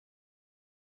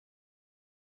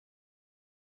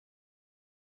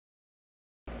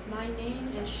My name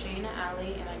is Shayna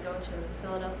and I go to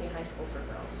Philadelphia High School for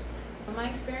Girls. My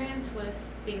experience with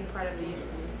being part of the youth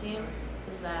news team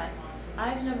is that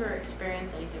I've never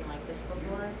experienced anything like this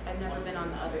before. I've never been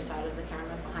on the other side of the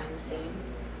camera, behind the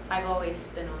scenes. I've always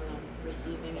been on the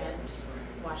receiving end,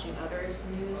 watching others'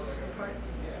 news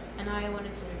reports, and I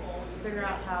wanted to figure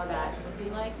out how that would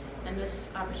be like, and this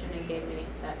opportunity gave me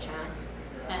that chance,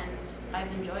 and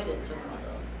I've enjoyed it so far.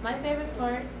 My favorite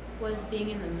part was being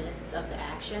in the midst of the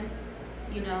action,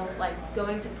 you know, like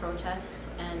going to protest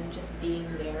and just being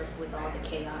there with all the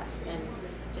chaos and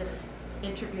just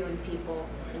interviewing people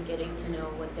and getting to know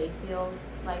what they feel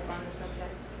like on the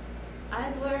subjects.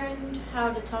 I've learned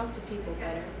how to talk to people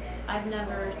better. I've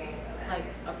never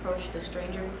approached a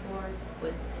stranger before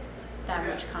with that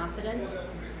much confidence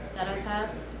that I've had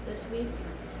this week,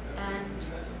 and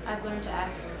I've learned to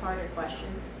ask harder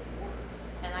questions,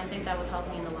 and I think that would help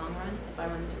me in the long run if I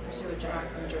wanted to pursue a job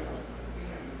in journalism.